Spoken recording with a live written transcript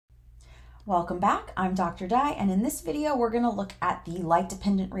Welcome back, I'm Dr. Dye, and in this video we're going to look at the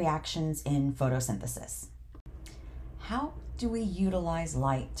light-dependent reactions in photosynthesis. How do we utilize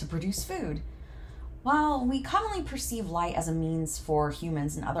light to produce food? While we commonly perceive light as a means for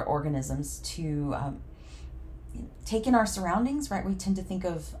humans and other organisms to take in our surroundings, right? We tend to think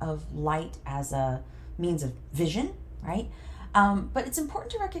of light as a means of vision, right? But it's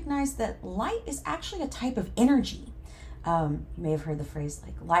important to recognize that light is actually a type of energy. You may have heard the phrase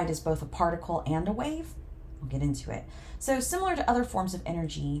like light is both a particle and a wave. We'll get into it. So similar to other forms of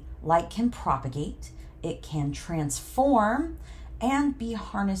energy, light can propagate, it can transform, and be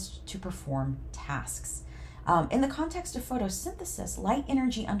harnessed to perform tasks. In the context of photosynthesis, light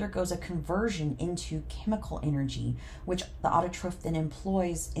energy undergoes a conversion into chemical energy, which the autotroph then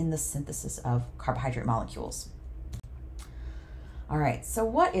employs in the synthesis of carbohydrate molecules. All right, so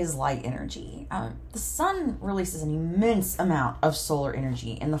what is light energy? The sun releases an immense amount of solar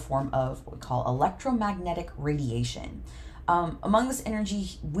energy in the form of what we call electromagnetic radiation. Among this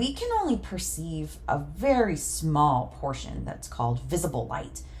energy, we can only perceive a very small portion that's called visible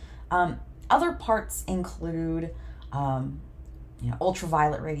light. Other parts include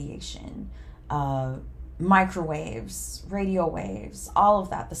ultraviolet radiation, microwaves, radio waves, all of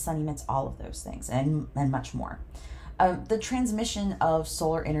that. The sun emits all of those things and much more. The transmission of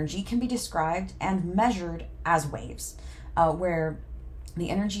solar energy can be described and measured as waves, where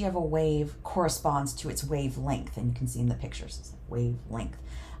the energy of a wave corresponds to its wavelength, and you can see in the pictures, it's like wavelength.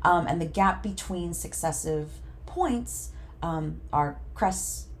 And the gap between successive points are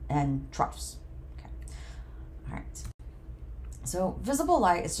crests and troughs. Okay. All right. So visible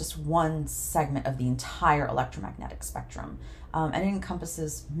light is just one segment of the entire electromagnetic spectrum, and it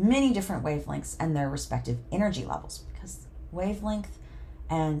encompasses many different wavelengths and their respective energy levels, because wavelength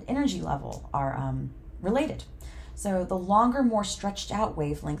and energy level are related. So the longer, more stretched out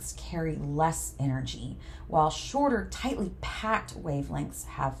wavelengths carry less energy, while shorter, tightly packed wavelengths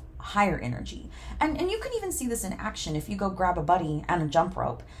have higher energy. And you can even see this in action if you go grab a buddy and a jump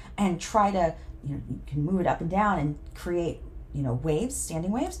rope and try to, you can move it up and down and create waves,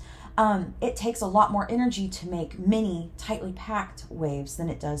 standing waves. It takes a lot more energy to make many tightly packed waves than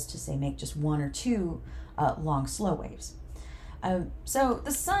it does to, say, make just one or two long, slow waves. So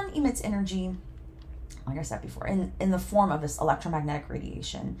the sun emits energy, like I said before, in the form of this electromagnetic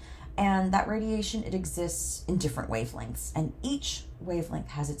radiation. And that radiation, it exists in different wavelengths. And each wavelength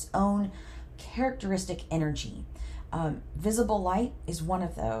has its own characteristic energy. Visible light is one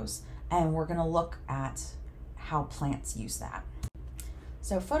of those, and we're going to look at how plants use that.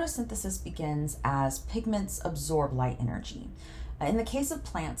 So photosynthesis begins as pigments absorb light energy. In the case of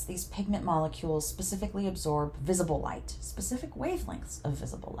plants, these pigment molecules specifically absorb visible light, specific wavelengths of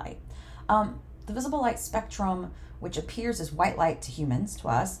visible light. The visible light spectrum, which appears as white light to humans, to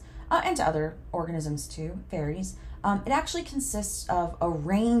us, and to other organisms too, varies. It actually consists of a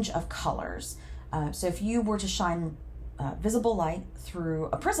range of colors. So if you were to shine visible light through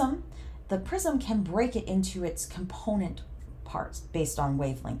a prism, the prism can break it into its component parts based on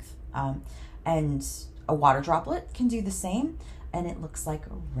wavelength. And a water droplet can do the same, and it looks like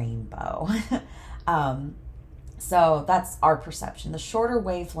a rainbow. So that's our perception. The shorter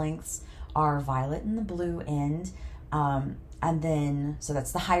wavelengths are violet and the blue end. And then, so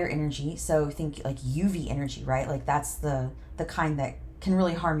that's the higher energy. So think like UV energy, right? Like that's the kind that can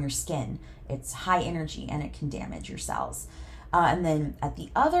really harm your skin. It's high energy and it can damage your cells. And then at the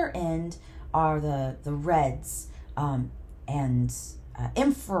other end are the reds, and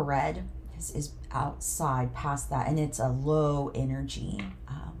infrared is outside past that, and it's a low energy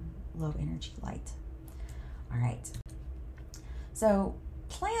light. All right. So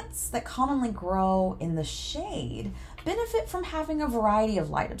plants that commonly grow in the shade benefit from having a variety of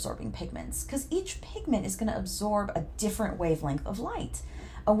light absorbing pigments, because each pigment is going to absorb a different wavelength of light,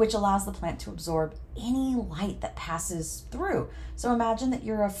 which allows the plant to absorb any light that passes through. So imagine that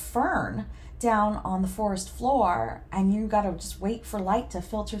you're a fern down on the forest floor and you got to just wait for light to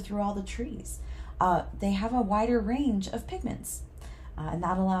filter through all the trees. They have a wider range of pigments, and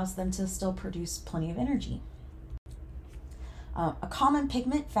that allows them to still produce plenty of energy. A common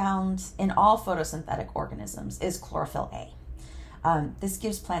pigment found in all photosynthetic organisms is chlorophyll A. This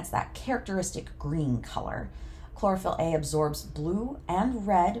gives plants that characteristic green color. Chlorophyll A absorbs blue and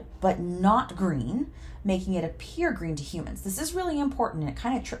red, but not green, making it appear green to humans. This is really important, and it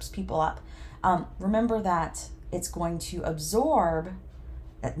kind of trips people up. Remember that it's going to absorb,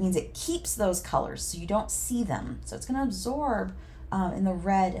 that means it keeps those colors so you don't see them. So it's going to absorb in the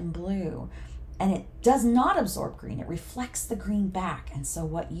red and blue. And it does not absorb green. It reflects the green back. And so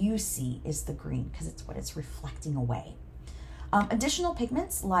what you see is the green because it's what it's reflecting away. Additional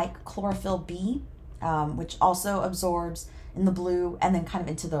pigments like chlorophyll B, which also absorbs in the blue and then kind of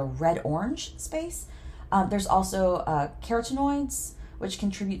into the red-orange space. There's also carotenoids, which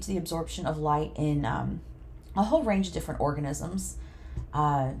contribute to the absorption of light in a whole range of different organisms.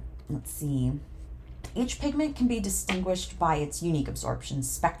 Let's see. Each pigment can be distinguished by its unique absorption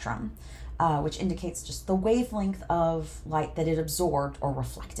spectrum, which indicates just the wavelength of light that it absorbed or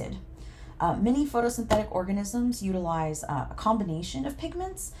reflected. Many photosynthetic organisms utilize a combination of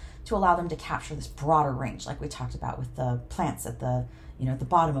pigments to allow them to capture this broader range, like we talked about with the plants at the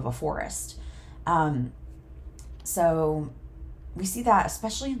bottom of a forest. So we see that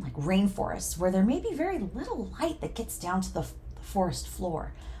especially in like rainforests, where there may be very little light that gets down to the forest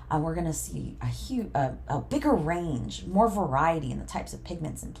floor. We're going to see a bigger range, more variety in the types of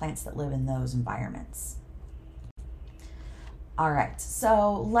pigments and plants that live in those environments. All right,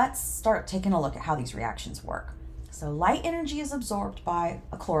 so let's start taking a look at how these reactions work. So light energy is absorbed by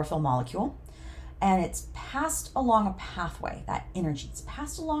a chlorophyll molecule, and it's passed along a pathway. That energy is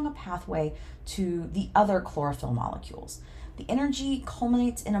passed along a pathway to the other chlorophyll molecules. The energy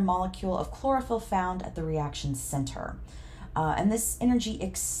culminates in a molecule of chlorophyll found at the reaction center. And this energy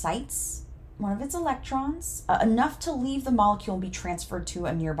excites one of its electrons enough to leave the molecule and be transferred to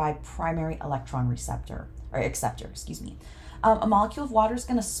a nearby primary electron acceptor. A molecule of water is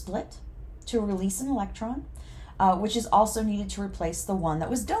going to split to release an electron, which is also needed to replace the one that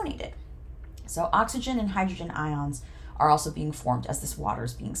was donated. So oxygen and hydrogen ions are also being formed as this water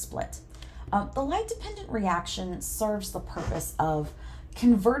is being split. The light-dependent reaction serves the purpose of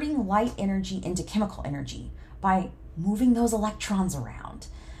converting light energy into chemical energy by moving those electrons around.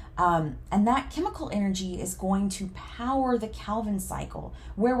 And that chemical energy is going to power the Calvin cycle,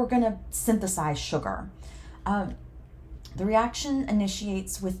 where we're going to synthesize sugar. The reaction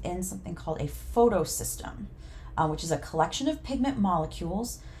initiates within something called a photosystem, which is a collection of pigment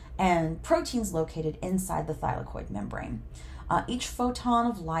molecules and proteins located inside the thylakoid membrane. Each photon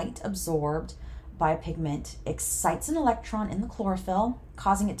of light absorbed by a pigment excites an electron in the chlorophyll,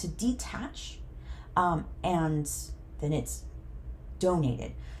 causing it to detach, and then it's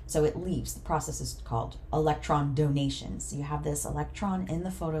donated. So it leaves. The process is called electron donation. So you have this electron in the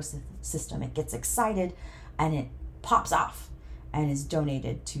photosystem, it gets excited, and it pops off and is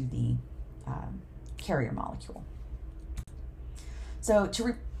donated to the carrier molecule. So to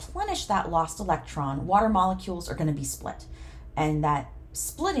replenish that lost electron, water molecules are going to be split. And that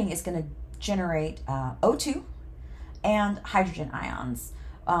splitting is going to generate O2 and hydrogen ions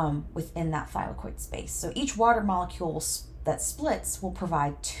within that thylakoid space. So each water molecule that splits will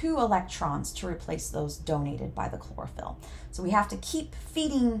provide 2 electrons to replace those donated by the chlorophyll. So we have to keep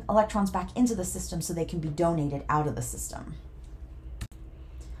feeding electrons back into the system so they can be donated out of the system.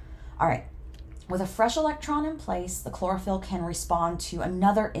 All right, with a fresh electron in place, the chlorophyll can respond to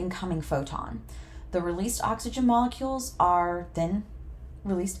another incoming photon. The released oxygen molecules are then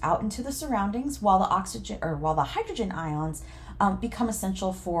released out into the surroundings, while the hydrogen ions become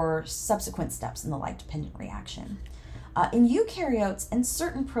essential for subsequent steps in the light-dependent reaction. In eukaryotes and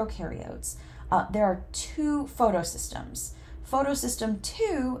certain prokaryotes, there are 2 photosystems. Photosystem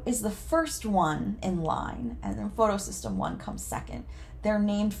 2 is the first one in line, and then photosystem 1 comes second. They're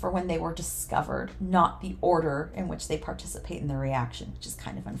named for when they were discovered, not the order in which they participate in the reaction, which is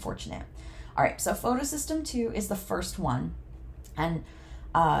kind of unfortunate. All right, so photosystem 2 is the first one, and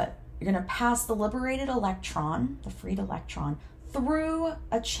you're going to pass the liberated electron, the freed electron, through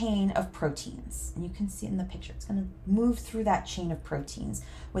a chain of proteins. And you can see in the picture, it's going to move through that chain of proteins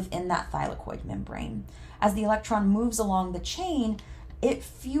within that thylakoid membrane. As the electron moves along the chain, it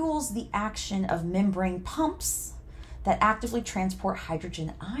fuels the action of membrane pumps that actively transport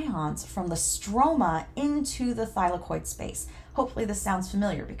hydrogen ions from the stroma into the thylakoid space. Hopefully this sounds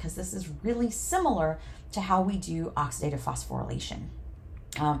familiar, because this is really similar to how we do oxidative phosphorylation.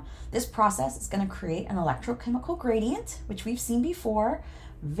 This process is going to create an electrochemical gradient, which we've seen before,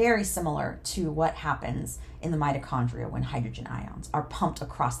 very similar to what happens in the mitochondria when hydrogen ions are pumped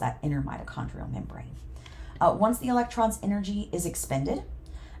across that inner mitochondrial membrane. Once the electron's energy is expended,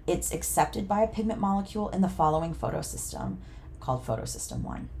 it's accepted by a pigment molecule in the following photosystem, called photosystem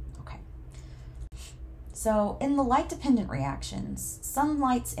 1. Okay. So in the light-dependent reactions,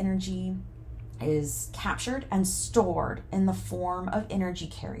 sunlight's energy is captured and stored in the form of energy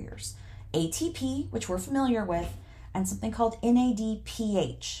carriers, ATP, which we're familiar with, and something called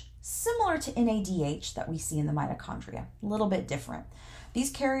NADPH, similar to NADH that we see in the mitochondria, a little bit different.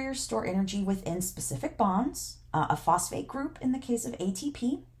 These carriers store energy within specific bonds, a phosphate group in the case of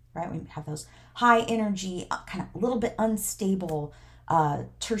ATP, right? We have those high energy, kind of a little bit unstable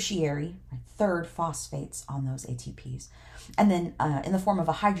tertiary, third phosphates on those ATPs, and then in the form of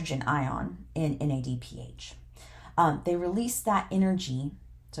a hydrogen ion in NADPH. They release that energy,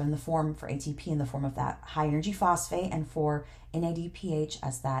 so in the form for ATP in the form of that high energy phosphate, and for NADPH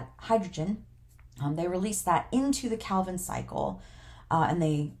as that hydrogen, they release that into the Calvin cycle, and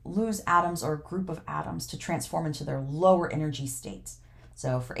they lose atoms or a group of atoms to transform into their lower energy states.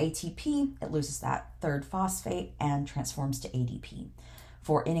 So for ATP, it loses that third phosphate and transforms to ADP.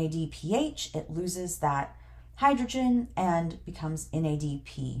 For NADPH, it loses that hydrogen and becomes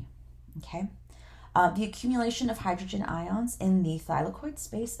NADP, okay? The accumulation of hydrogen ions in the thylakoid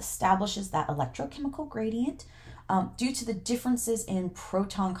space establishes that electrochemical gradient due to the differences in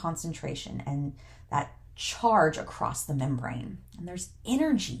proton concentration and that charge across the membrane. And there's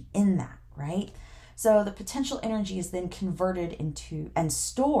energy in that, right? So the potential energy is then converted into and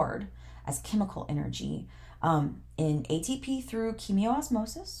stored as chemical energy in ATP through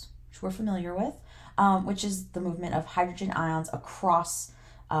chemiosmosis, which we're familiar with, which is the movement of hydrogen ions across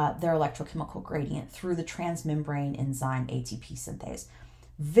their electrochemical gradient through the transmembrane enzyme ATP synthase.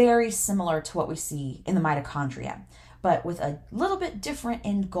 Very similar to what we see in the mitochondria, but with a little bit different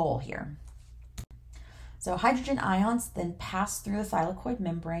end goal here. So hydrogen ions then pass through the thylakoid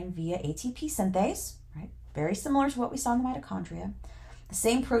membrane via ATP synthase, right? Very similar to what we saw in the mitochondria. The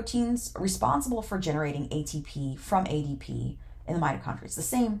same proteins responsible for generating ATP from ADP in the mitochondria. It's the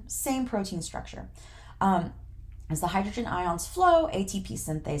same protein structure. As the hydrogen ions flow, ATP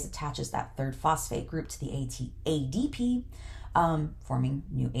synthase attaches that third phosphate group to the ADP, forming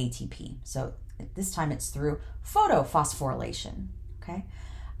new ATP. So this time it's through photophosphorylation, okay?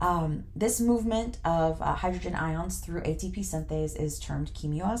 This movement of hydrogen ions through ATP synthase is termed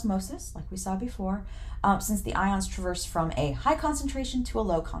chemiosmosis, like we saw before, since the ions traverse from a high concentration to a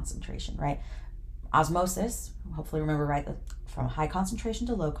low concentration, right? Osmosis, hopefully remember, right, from high concentration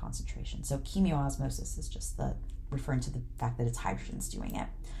to low concentration. So chemiosmosis is just referring to the fact that it's hydrogens doing it.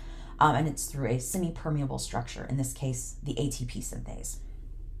 And it's through a semi-permeable structure, in this case, the ATP synthase.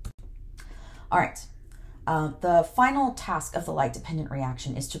 All right. The final task of the light-dependent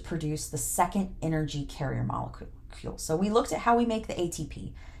reaction is to produce the second energy carrier molecule. So we looked at how we make the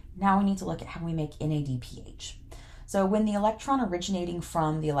ATP. Now we need to look at how we make NADPH. So when the electron originating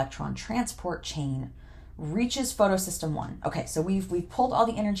from the electron transport chain reaches photosystem 1. Okay, so we've pulled all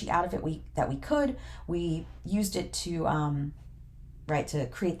the energy out of it that we could. We used it to to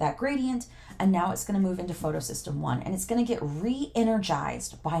create that gradient, and now it's going to move into photosystem 1, and it's going to get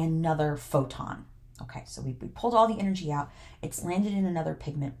re-energized by another photon. Okay, so we pulled all the energy out. It's landed in another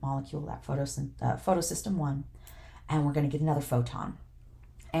pigment molecule, that photosystem 1, and we're going to get another photon.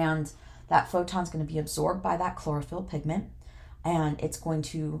 And that photon is going to be absorbed by that chlorophyll pigment, and it's going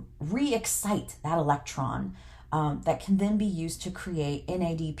to re-excite that electron that can then be used to create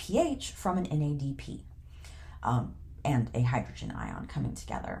NADPH from an NADP and a hydrogen ion coming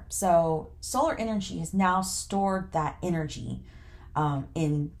together. So solar energy has now stored that energy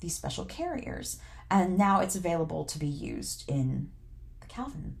in these special carriers, and now it's available to be used in the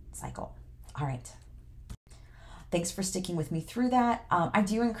Calvin cycle. All right. Thanks for sticking with me through that. I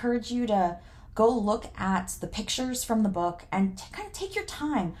do encourage you to go look at the pictures from the book and kind of take your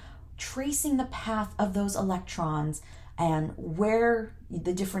time tracing the path of those electrons and where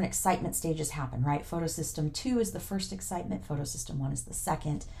the different excitement stages happen, right? Photosystem 2 is the first excitement, photosystem 1 is the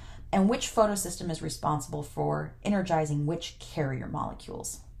second, and which photosystem is responsible for energizing which carrier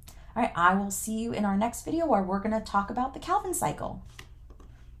molecules. All right, I will see you in our next video where we're going to talk about the Calvin cycle.